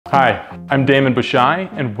Hi, I'm Damon Bushai,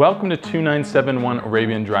 and welcome to 2971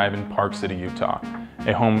 Arabian Drive in Park City, Utah,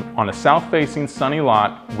 a home on a south-facing sunny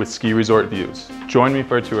lot with ski resort views. Join me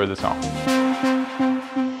for a tour of this home.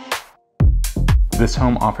 This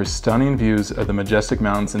home offers stunning views of the majestic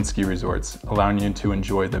mountains and ski resorts, allowing you to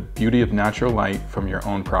enjoy the beauty of natural light from your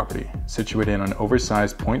own property. Situated in an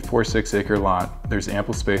oversized 0.46 acre lot, there's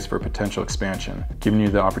ample space for potential expansion, giving you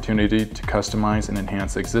the opportunity to customize and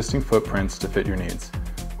enhance existing footprints to fit your needs.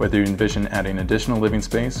 Whether you envision adding additional living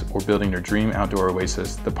space or building your dream outdoor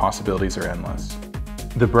oasis, the possibilities are endless.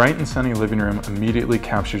 The bright and sunny living room immediately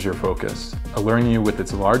captures your focus, alluring you with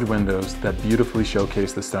its large windows that beautifully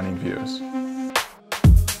showcase the stunning views.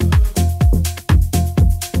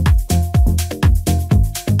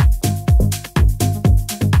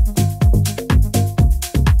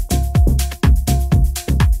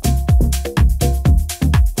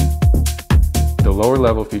 The lower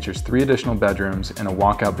level features 3 additional bedrooms and a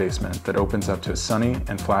walkout basement that opens up to a sunny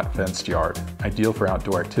and flat fenced yard, ideal for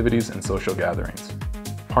outdoor activities and social gatherings.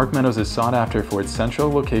 Park Meadows is sought after for its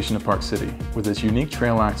central location of Park City, with its unique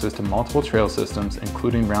trail access to multiple trail systems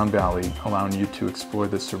including Round Valley, allowing you to explore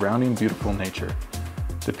the surrounding beautiful nature.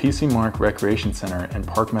 The PC Mark Recreation Center and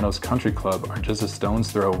Park Meadows Country Club are just a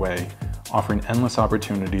stone's throw away, offering endless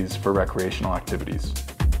opportunities for recreational activities.